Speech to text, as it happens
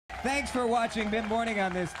Thanks for watching Mid-Morning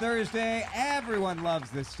on this Thursday. Everyone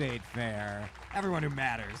loves the State Fair. Everyone who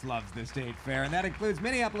matters loves the State Fair, and that includes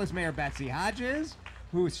Minneapolis Mayor Betsy Hodges,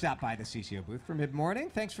 who stopped by the CCO booth for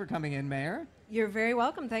Mid-Morning. Thanks for coming in, Mayor. You're very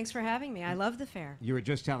welcome. Thanks for having me. I love the fair. You were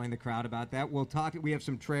just telling the crowd about that. We'll talk. We have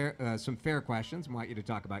some fair questions. We want you to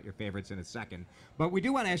talk about your favorites in a second. But we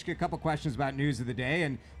do want to ask you a couple questions about news of the day.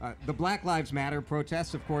 And the Black Lives Matter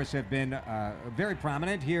protests, of course, have been very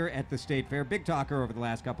prominent here at the State Fair. Big talker over the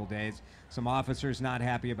last couple days. Some officers not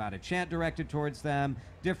happy about a chant directed towards them.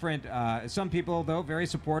 Some people, though, very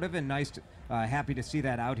supportive and nice, happy to see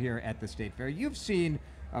that out here at the State Fair. You've seen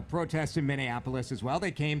protests in Minneapolis as well. They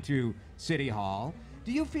came to City Hall.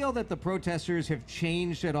 Do you feel that the protesters have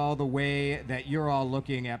changed at all the way that you're all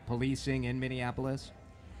looking at policing in Minneapolis?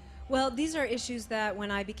 Well, these are issues that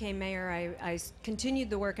when I became mayor, I continued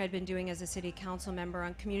the work I'd been doing as a city council member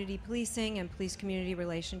on community policing and police-community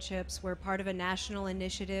relationships. We're part of a national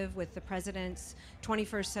initiative with the president's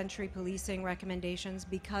 21st Century Policing recommendations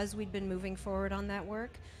because we'd been moving forward on that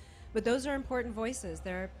work. But those are important voices.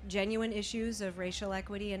 They're genuine issues of racial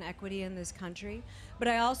equity and equity in this country. But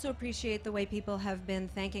I also appreciate the way people have been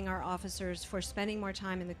thanking our officers for spending more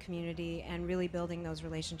time in the community and really building those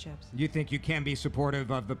relationships. You think you can be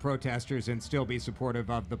supportive of the protesters and still be supportive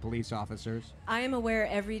of the police officers? I am aware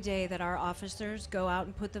every day that our officers go out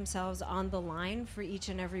and put themselves on the line for each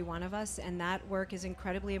and every one of us, and that work is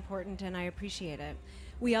incredibly important, and I appreciate it.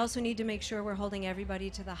 We also need to make sure we're holding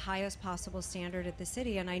everybody to the highest possible standard at the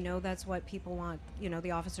city, and I know that's what people want,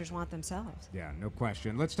 the officers want themselves. Yeah, no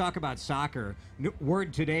question. Let's talk about soccer.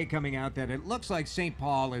 Word today coming out that it looks like St.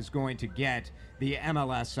 Paul is going to get the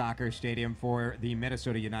Mpls soccer stadium for the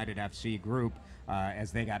Minnesota United FC group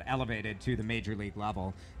as they got elevated to the major league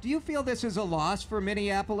level. Do you feel this is a loss for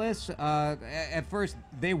Minneapolis? At first,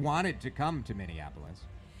 they wanted to come to Minneapolis.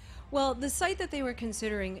 Well, the site that they were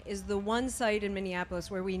considering is the one site in Minneapolis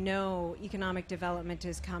where we know economic development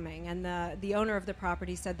is coming, and the owner of the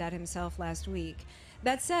property said that himself last week.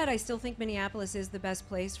 That said, I still think Minneapolis is the best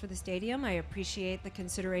place for the stadium. I appreciate the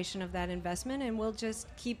consideration of that investment, and we'll just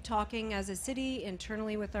keep talking as a city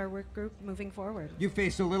internally with our work group moving forward. You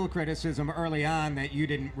faced a little criticism early on that you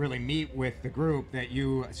didn't really meet with the group, that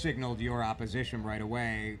you signaled your opposition right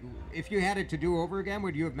away. If you had it to do over again,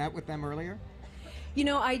 would you have met with them earlier?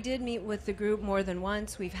 I did meet with the group more than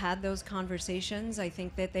once. We've had those conversations. I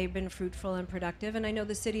think that they've been fruitful and productive, and I know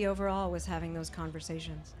the city overall was having those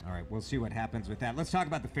conversations. All right, we'll see what happens with that. Let's talk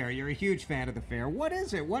about the fair. You're a huge fan of the fair. What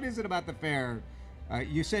is it? What is it about the fair?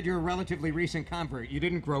 You said you're a relatively recent convert. You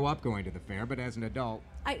didn't grow up going to the fair, but as an adult.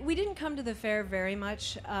 We didn't come to the fair very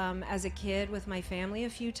much as a kid with my family a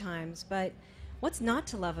few times, but what's not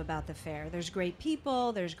to love about the fair? There's great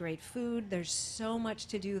people, there's great food, there's so much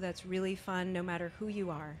to do that's really fun no matter who you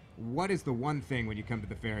are. What is the one thing when you come to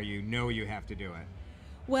the fair you know you have to do it?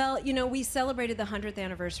 Well, we celebrated the 100th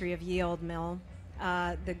anniversary of Ye Olde Mill,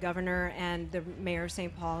 the governor and the mayor of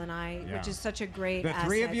St. Paul and I, which is such a great asset. The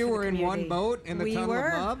three of you were in one boat in the Tunnel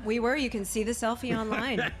of Love? We were. You can see the selfie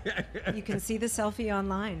online. You can see the selfie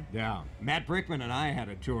online. Yeah. Matt Brickman and I had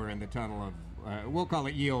a tour in the Tunnel of we'll call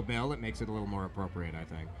it Ye Olde Mill. It makes it a little more appropriate, I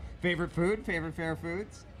think. Favorite food? Favorite fair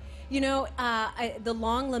foods? The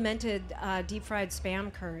long-lamented deep-fried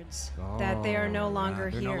Spam curds, that they are no longer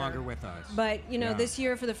here. They're no longer with us. But, this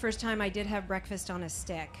year, for the first time, I did have breakfast on a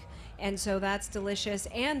stick. And so that's delicious.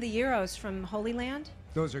 And the gyros from Holy Land.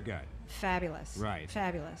 Those are good. Fabulous. Right.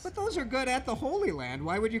 Fabulous. But those are good at the Holy Land.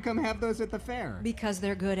 Why would you come have those at the fair? Because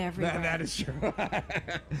they're good everywhere. That is true.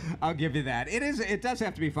 I'll give you that. It does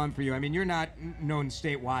have to be fun for you. I mean, you're not known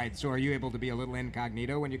statewide, so are you able to be a little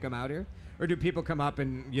incognito when you come out here? Or do people come up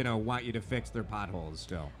and, want you to fix their potholes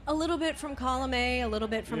still? A little bit from column A, a little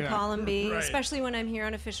bit from column B, right. Especially when I'm here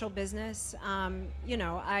on official business.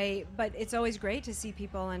 But it's always great to see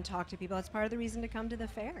people and talk to people. It's part of the reason to come to the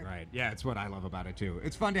fair. Right. Yeah, it's what I love about it, too.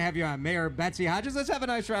 It's fun to have you on. Mayor Betsy Hodges, let's have a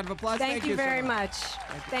nice round of applause. Thank you very much.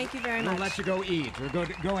 Thank you very much. We'll let you go eat or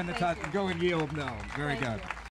go and yield. No, very good.